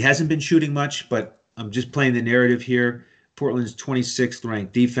said, he hasn't been shooting much, but I'm just playing the narrative here. Portland's 26th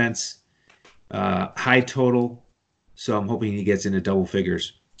ranked defense, high total. So I'm hoping he gets into double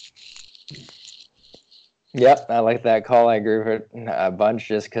figures. Yep, I like that call. I agree with it a bunch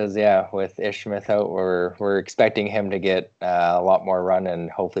just because, with Ish Smith out, we're expecting him to get a lot more run and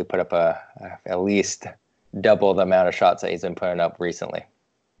hopefully put up at least double the amount of shots that he's been putting up recently.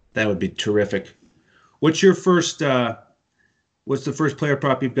 That would be terrific. What's your first? What's the first player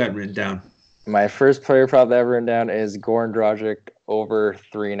prop you've got written down? My first player prop that I've written down is Goran Dragic over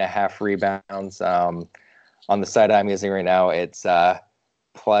 3.5 rebounds. On the site I'm using right now, it's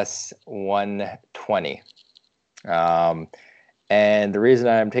plus 120. And the reason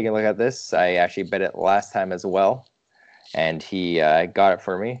I'm taking a look at this, I actually bet it last time as well, and he got it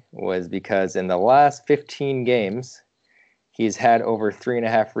for me, was because in the last 15 games, he's had over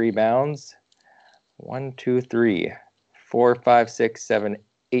 3.5 rebounds 1, 2, 3, 4, 5, 6, 7,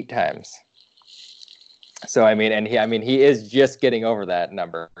 8 times. So he is just getting over that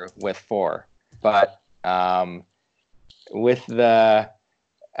number with 4, but with the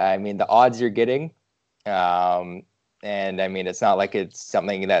odds you're getting, and it's not like it's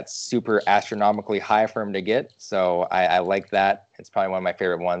something that's super astronomically high for him to get. So I like that. It's probably one of my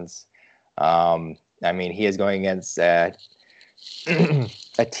favorite ones. He is going against a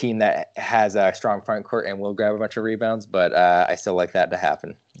team that has a strong front court and will grab a bunch of rebounds, but I still like that to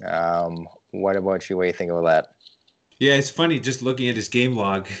happen. What about you? What do you think about that? Yeah, it's funny just looking at his game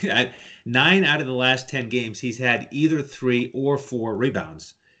log. At 9 out of the last 10 games, he's had either 3 or 4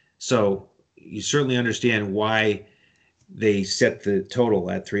 rebounds. So you certainly understand why they set the total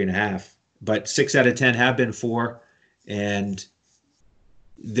at 3.5. But 6 out of 10 have been 4, and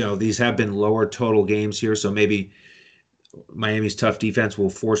these have been lower total games here. So maybe Miami's tough defense will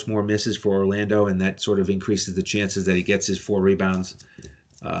force more misses for Orlando, and that sort of increases the chances that he gets his 4 rebounds.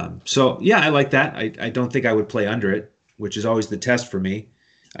 I like that. I don't think I would play under it, which is always the test for me.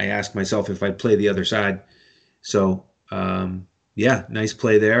 I ask myself if I'd play the other side. So, nice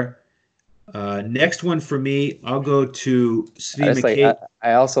play there. Next one for me, I'll go to Svi McCabe.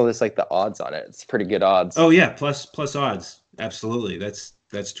 I also just like the odds on it. It's pretty good odds. Oh, yeah, plus odds. Absolutely.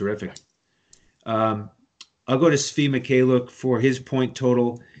 That's terrific. I'll go to Svi Mikhailiuk for his point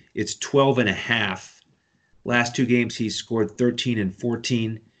total. It's 12.5. Last 2 games, he's scored 13 and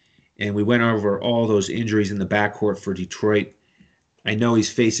 14, and we went over all those injuries in the backcourt for Detroit. I know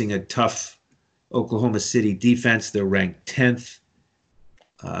he's facing a tough Oklahoma City defense. They're ranked 10th.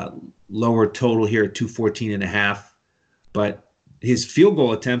 Lower total here at 214.5, but his field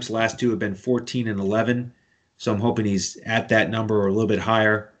goal attempts last 2 have been 14 and 11, so I'm hoping he's at that number or a little bit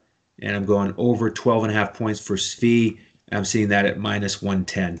higher, and I'm going over 12.5 points for Svi. I'm seeing that at minus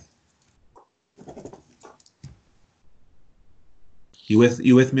 110. You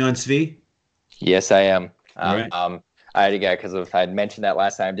with me on Svi? Yes, I am. All right. Because I had mentioned that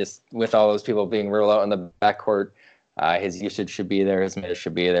last time, just with all those people being ruled out in the backcourt, his usage should be there, his minutes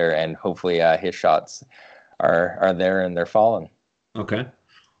should be there, and hopefully his shots are there and they're falling. Okay.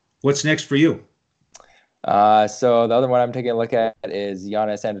 What's next for you? So the other one I'm taking a look at is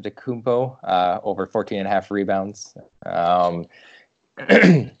Giannis Antetokounmpo, over 14.5 rebounds.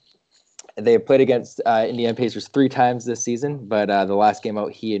 They have played against Indiana Pacers 3 times this season, but the last game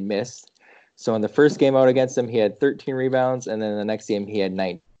out he had missed. So in the first game out against them, he had 13 rebounds, and then the next game he had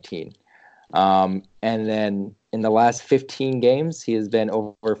 19. And then in the last 15 games, he has been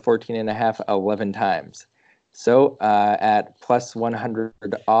over 14 and a half 11 times. So at plus 100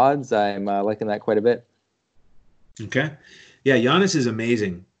 odds, I'm liking that quite a bit. Okay. Yeah, Giannis is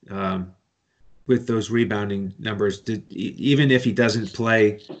amazing with those rebounding numbers. Even if he doesn't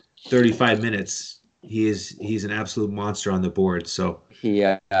play 35 minutes, he's an absolute monster on the board. So he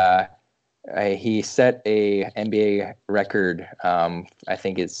set a NBA record. I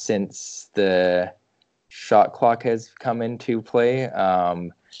think it's since the shot clock has come into play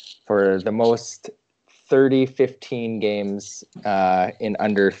for the most 15 games in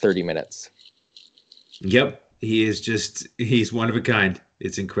under 30 minutes. Yep, he's one of a kind.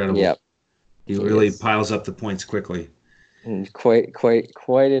 It's incredible. Yep. He really piles up the points quickly.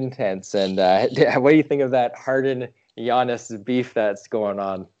 Quite intense. And what do you think of that Harden-Giannis beef that's going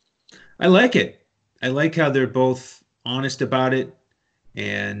on? I like it. I like how they're both honest about it,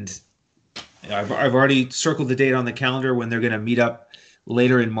 and I've already circled the date on the calendar when they're going to meet up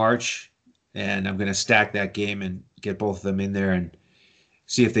later in March, and I'm going to stack that game and get both of them in there and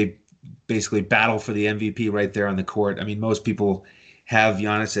see if they basically battle for the MVP right there on the court. I mean, most people have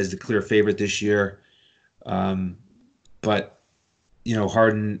Giannis as the clear favorite this year, but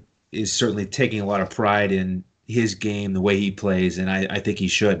Harden is certainly taking a lot of pride in his game, the way he plays, and I think he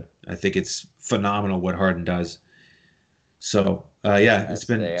should. I think it's phenomenal what Harden does. So it's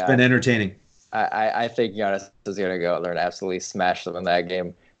been entertaining. I think Giannis is going to go out there and absolutely smash them in that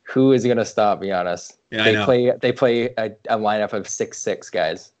game. Who is going to stop Giannis? Yeah, I know. They play a lineup of 6'6"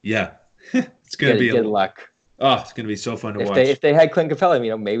 guys. Yeah, it's going to be good luck. Oh, it's going to be so fun to watch. If they had Clint Capella,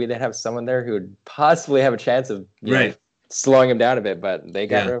 maybe they'd have someone there who would possibly have a chance of slowing him down a bit. But they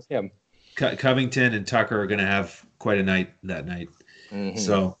got rid of him. Covington and Tucker are going to have quite a night that night. Mm-hmm.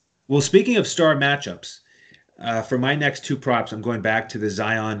 So, well, speaking of star matchups, for my next 2 props, I'm going back to the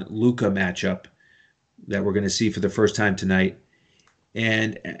Zion-Luka matchup that we're going to see for the first time tonight.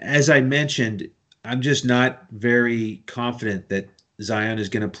 And as I mentioned, I'm just not very confident that Zion is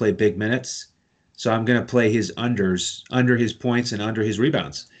going to play big minutes. So I'm going to play his unders, under his points and under his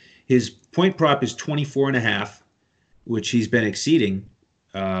rebounds. His point prop is 24.5, which he's been exceeding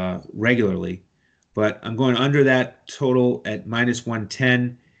regularly. But I'm going under that total at minus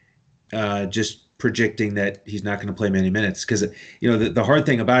 110, just predicting that he's not going to play many minutes. Because, the hard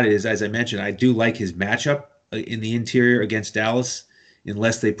thing about it is, as I mentioned, I do like his matchup in the interior against Dallas,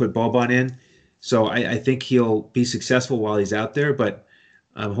 unless they put Boban in. So I think he'll be successful while he's out there, but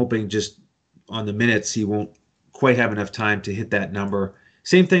I'm hoping just on the minutes he won't quite have enough time to hit that number.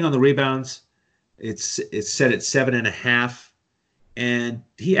 Same thing on the rebounds. It's set at 7.5, and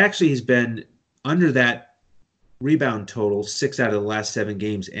he actually has been under that rebound total 6 out of the last 7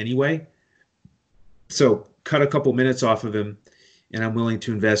 games anyway. So cut a couple minutes off of him, and I'm willing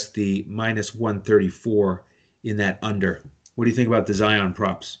to invest the minus 134 in that under. What do you think about the Zion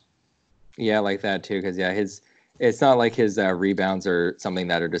props? Yeah, I like that too, because it's not like his rebounds are something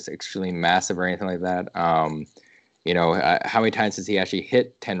that are just extremely massive or anything like that. How many times has he actually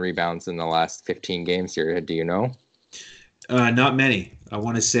hit 10 rebounds in the last 15 games here? Do you know? Not many. I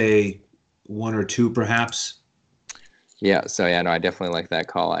want to say 1 or 2 perhaps. Yeah, so I definitely like that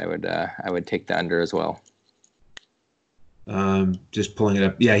call. I would take the under as well. Just pulling it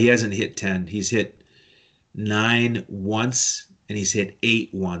up. Yeah, he hasn't hit 10. He's hit 9 once, and he's hit 8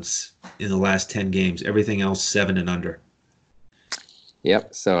 once in the last 10 games. Everything else 7 and under.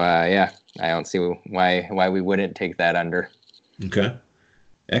 Yep. So I don't see why we wouldn't take that under. Okay.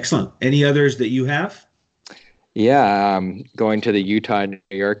 Excellent. Any others that you have? Yeah, going to the Utah-New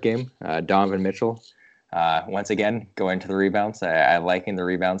York game, Donovan Mitchell. Once again, going to the rebounds. I liking the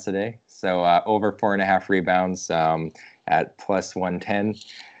rebounds today. So over 4.5 rebounds at plus 110.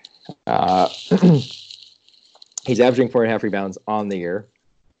 He's averaging 4.5 rebounds on the year.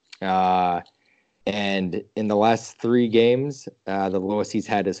 And in the last 3 games, the lowest he's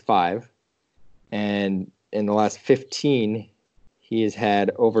had is 5. And in the last 15, he has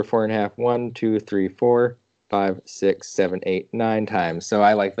had over 4.5, 1, 2, 3, 4, 5, 6, 7, 8, 9 times. So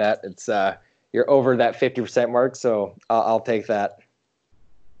I like that. It's you're over that 50% mark, so I'll take that.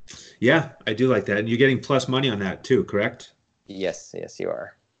 Yeah, I do like that. And you're getting plus money on that too, correct? Yes, you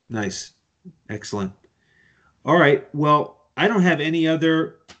are. Nice. Excellent. All right. Well, I don't have any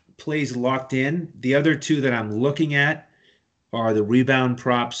other plays locked in. The other 2 that I'm looking at are the rebound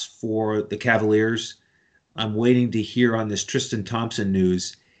props for the Cavaliers. I'm waiting to hear on this Tristan Thompson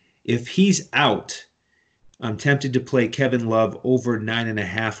news. If he's out, I'm tempted to play Kevin Love over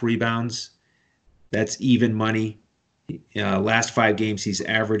 9.5 rebounds. That's even money. Last 5 games, he's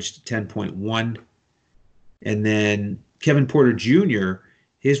averaged 10.1. And then Kevin Porter Jr.,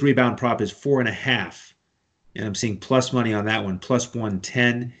 his rebound prop is 4.5. And I'm seeing plus money on that one, plus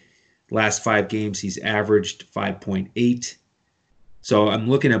 110. Last 5 games, he's averaged 5.8. So I'm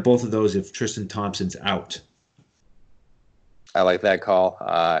looking at both of those if Tristan Thompson's out. I like that call.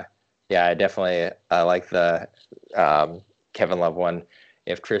 Yeah, I definitely like the Kevin Love one.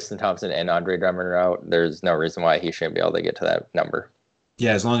 If Tristan Thompson and Andre Drummond are out, there's no reason why he shouldn't be able to get to that number.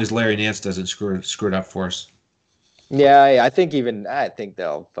 Yeah, as long as Larry Nance doesn't screw it up for us. Yeah, I think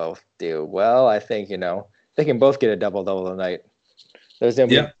they'll both do well. I think, they can both get a double-double tonight. There's going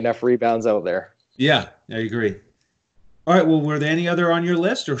to be enough rebounds out there. Yeah, I agree. All right, well, were there any other on your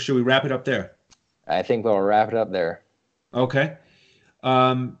list, or should we wrap it up there? I think we'll wrap it up there. Okay.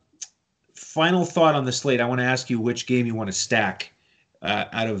 Final thought on the slate. I want to ask you which game you want to stack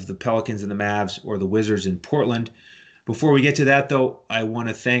out of the Pelicans and the Mavs or the Wizards in Portland. Before we get to that, though, I want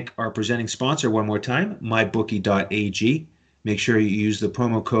to thank our presenting sponsor one more time, mybookie.ag. Make sure you use the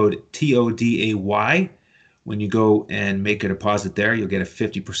promo code TODAY when you go and make a deposit there. You'll get a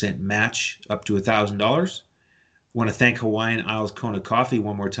 50% match up to $1,000. I want to thank Hawaiian Isles Kona Coffee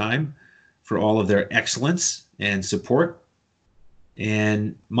one more time for all of their excellence and support.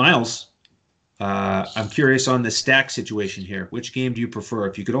 And Miles, I'm curious on the stack situation here. Which game do you prefer?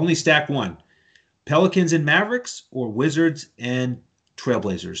 If you could only stack one, Pelicans and Mavericks or Wizards and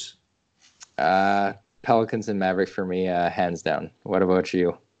Trailblazers? Pelicans and Mavericks for me, hands down. What about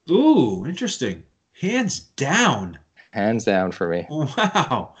you? Ooh, interesting. Hands down. Hands down for me.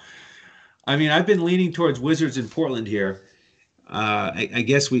 Wow. I mean, I've been leaning towards Wizards in Portland here. I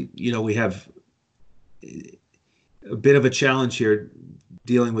guess we have a bit of a challenge here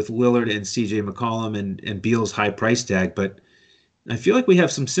dealing with Lillard and CJ McCollum and Beal's high price tag, but I feel like we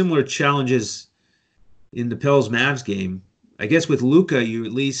have some similar challenges in the Pels Mavs game. I guess with Luka, you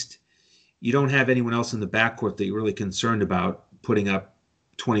don't have anyone else in the backcourt that you're really concerned about putting up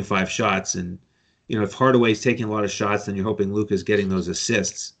 25 shots. And, if Hardaway's taking a lot of shots, then you're hoping Luka's getting those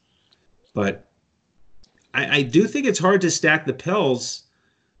assists. But I do think it's hard to stack the Pels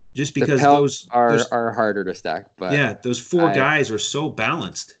just because those are harder to stack. But yeah, those four guys are so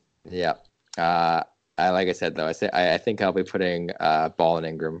balanced. Yeah. Like I said, though, I think I'll be putting Ball and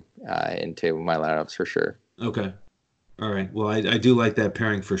Ingram into my lineups for sure. Okay. All right. Well, I do like that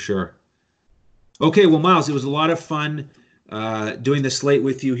pairing for sure. Okay. Well, Miles, it was a lot of fun doing the slate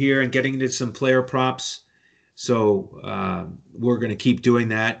with you here and getting into some player props. So we're going to keep doing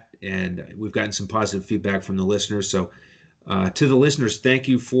that. And we've gotten some positive feedback from the listeners. So to the listeners, thank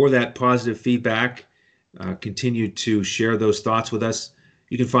you for that positive feedback. Continue to share those thoughts with us.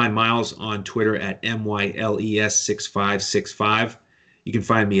 You can find Miles on Twitter at MYLES6565. You can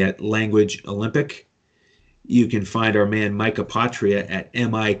find me at Language Olympic. You can find our man Mike Apotria at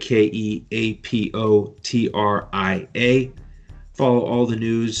MIKEAPOTRIA. Follow all the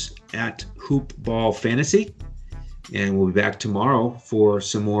news at Hoop Ball Fantasy. And we'll be back tomorrow for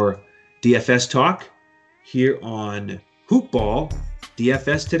some more DFS talk here on Hoop Ball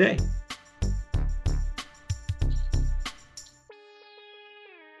DFS Today.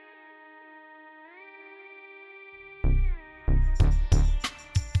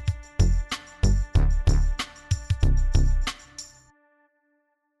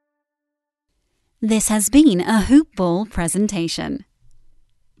 This has been a Hoop Ball presentation.